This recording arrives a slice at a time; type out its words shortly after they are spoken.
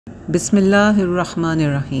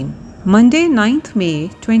Bismillahirrahmanirrahim. Monday, 9th May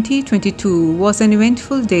 2022 was an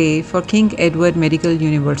eventful day for King Edward Medical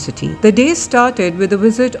University. The day started with the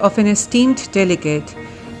visit of an esteemed delegate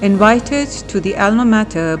invited to the alma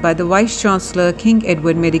mater by the Vice-Chancellor, King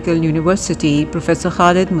Edward Medical University, Professor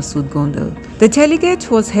Khalid Masood Gondal. The delegate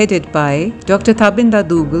was headed by Dr. Tabinda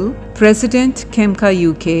Dougal, President KEMCA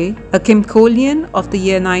UK, a Kemcolian of the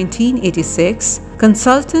year 1986,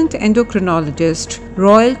 Consultant Endocrinologist,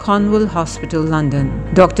 Royal Cornwall Hospital, London.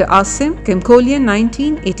 Dr. Asim, Kemcolian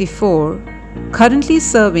 1984, currently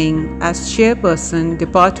serving as Chairperson,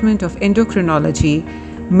 Department of Endocrinology,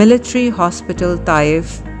 Military Hospital,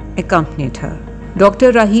 Taif, accompanied her.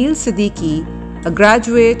 Dr. Raheel Siddiqui, a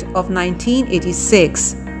graduate of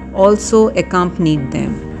 1986, also accompanied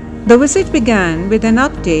them. The visit began with an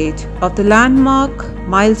update of the landmark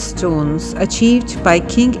milestones achieved by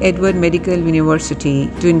King Edward Medical University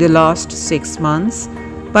during the last 6 months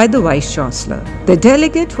by the Vice-Chancellor. The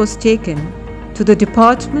delegate was taken to the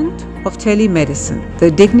Department of Telemedicine.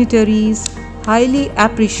 The dignitaries highly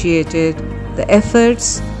appreciated the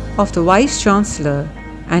efforts of the Vice-Chancellor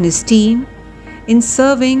and his team in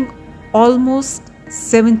serving almost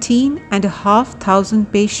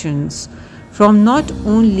 17,500 patients from not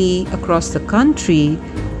only across the country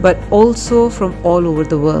but also from all over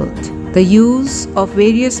the world. The use of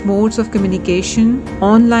various modes of communication,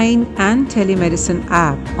 online and telemedicine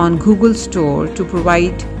app on Google Store to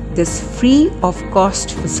provide this free of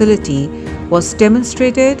cost facility was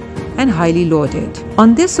demonstrated and highly lauded.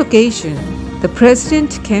 On this occasion, the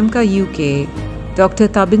President KEMCA UK, Dr.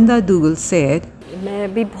 Tabinda Dougal said,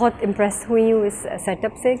 मैं भी बहुत impress हुई हूँ इस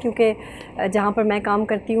setup से, क्योंकि जहाँ पर मैं काम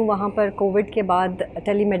करती हूँ वहाँ पर कोविड के बाद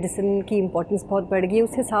टेलीमेडिसिन की इम्पोर्टेंस बहुत बढ़ गई।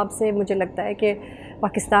 उस हिसाब से मुझे लगता है कि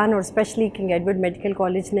पाकिस्तान और specially king Edward medical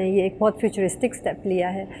college ने ये एक बहुत फ्यूचरिस्टिक स्टेप लिया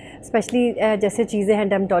है। स्पेशली जैसे चीज़ें हैं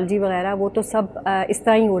डर्मेटोलॉजी वगैरह, वो तो सब इस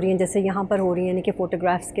तरह ही हो रही हैं जैसे यहाँ पर हो रही हैं, यानी कि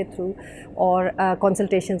फ़ोटोग्राफ्स के थ्रू और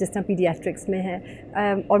कंसल्टेशन जिस तरह पीडियाट्रिक्स में है।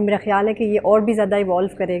 और मेरा ख्याल है कि ये और भी ज़्यादा इवॉल्व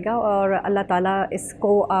करेगा और अल्लाह ताला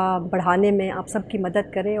इसको बढ़ाने में आप सब की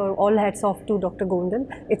मदद करें। और all hats off to doctor Gondal,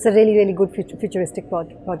 it's a really good futuristic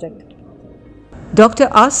project. Dr.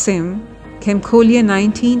 Asim, Kemcolian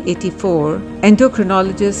 1984,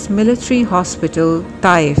 endocrinologist, Military Hospital,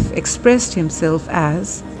 Taif, expressed himself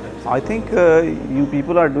as, I think you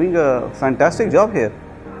people are doing a fantastic job here,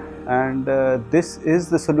 and this is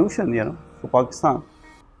the solution, for Pakistan.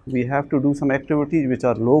 We have to do some activities which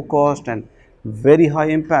are low cost and very high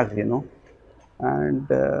impact, and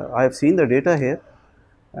I have seen the data here,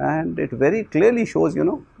 and it very clearly shows,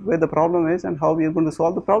 where the problem is and how we are going to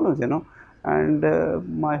solve the problems, and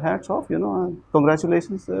my hats off,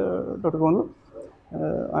 congratulations, Dr. Gondal.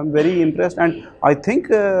 I'm very impressed, and I think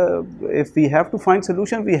if we have to find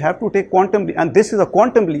solution, we have to take quantum leap, and this is a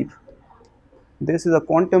quantum leap. This is a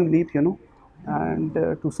quantum leap, and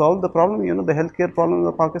to solve the problem, the healthcare problem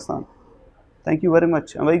of Pakistan. Thank you very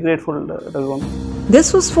much. I'm very grateful, Dr. Gondal.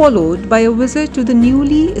 This was followed by a visit to the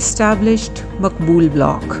newly established Makbul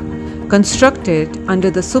block, constructed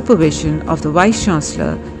under the supervision of the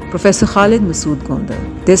Vice-Chancellor, Professor Khalid Masood Gondal.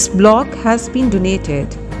 This block has been donated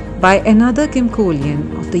by another Kemcolian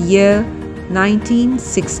of the year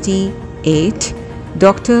 1968,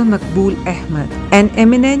 Dr. Makbul Ahmed, an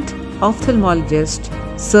eminent ophthalmologist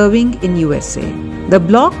serving in USA. The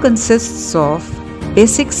block consists of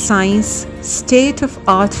basic science,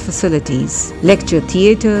 state-of-art facilities, lecture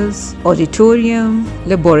theatres, auditorium,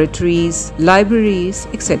 laboratories, libraries,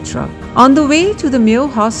 etc. On the way to the Mayo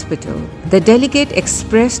Hospital, the delegate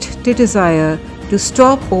expressed the desire to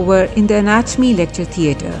stop over in the anatomy lecture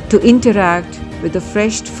theatre to interact with the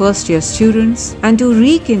fresh first-year students and to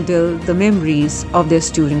rekindle the memories of their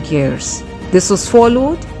student years. This was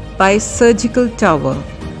followed by Surgical Tower,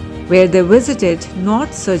 where they visited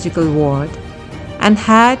North Surgical Ward and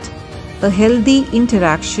had a healthy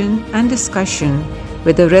interaction and discussion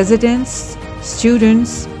with the residents,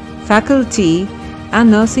 students, faculty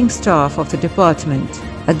and nursing staff of the department,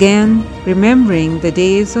 again remembering the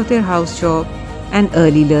days of their house job and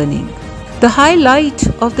early learning. The highlight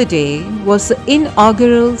of the day was the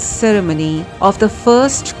inaugural ceremony of the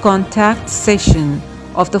first contact session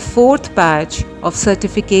of the 4th batch of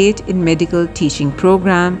Certificate in Medical Teaching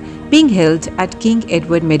program being held at King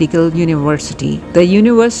Edward Medical University. The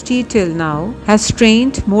university till now has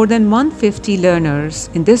trained more than 150 learners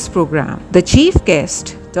in this program. The chief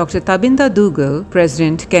guest, Dr. Tabinda Dougal,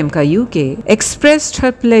 President KEMCA UK, expressed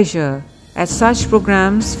her pleasure at such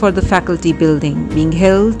programs for the faculty building being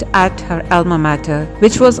held at her alma mater,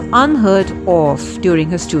 which was unheard of during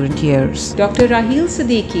her student years. Dr. Raheel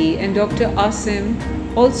Siddiqui and Dr. Asim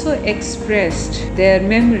also expressed their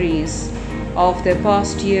memories of their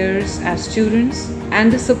past years as students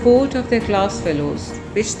and the support of their class fellows,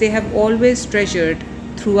 which they have always treasured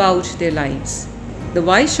throughout their lives. The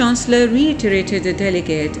Vice Chancellor reiterated the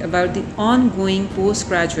delegate about the ongoing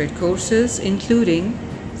postgraduate courses, including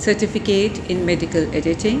Certificate in Medical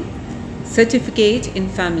Editing, Certificate in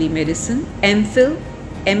Family Medicine, MPhil,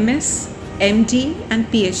 MS, MD and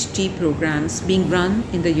PhD programs being run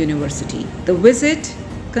in the university. The visit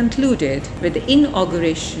concluded with the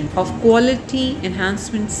inauguration of Quality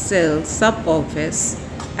Enhancement Cell Sub-Office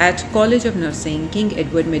at College of Nursing, King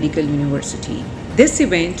Edward Medical University. This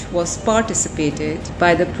event was participated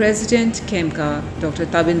by the President KEMCA, Dr.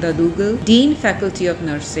 Tabinda Dugal, Dean Faculty of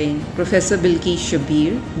Nursing, Professor Bilkis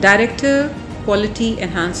Shabir, Director Quality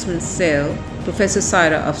Enhancement Cell, Professor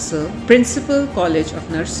Saira Afzal, Principal College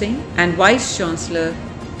of Nursing, and Vice Chancellor,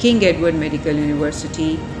 King Edward Medical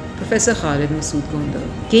University, Professor Khalid Masood Gondal.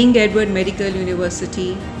 King Edward Medical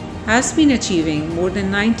University has been achieving more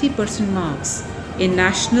than 90% marks in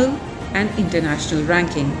national and international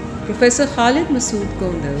ranking. Professor Khalid Masood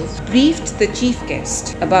Gondal briefed the chief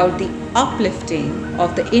guest about the uplifting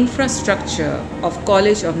of the infrastructure of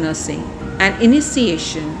College of Nursing and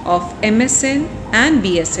initiation of MSN and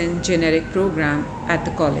BSN generic program at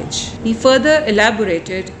the college. He further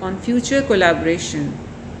elaborated on future collaboration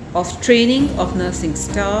of training of nursing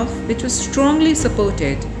staff, which was strongly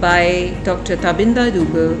supported by Dr. Tabinda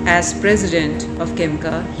Dugal as President of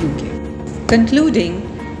KEMCA UK. Concluding,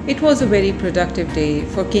 it was a very productive day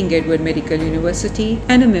for King Edward Medical University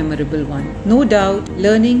and a memorable one. No doubt,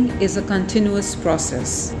 learning is a continuous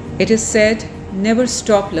process. It is said, never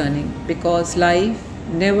stop learning because life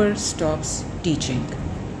never stops teaching.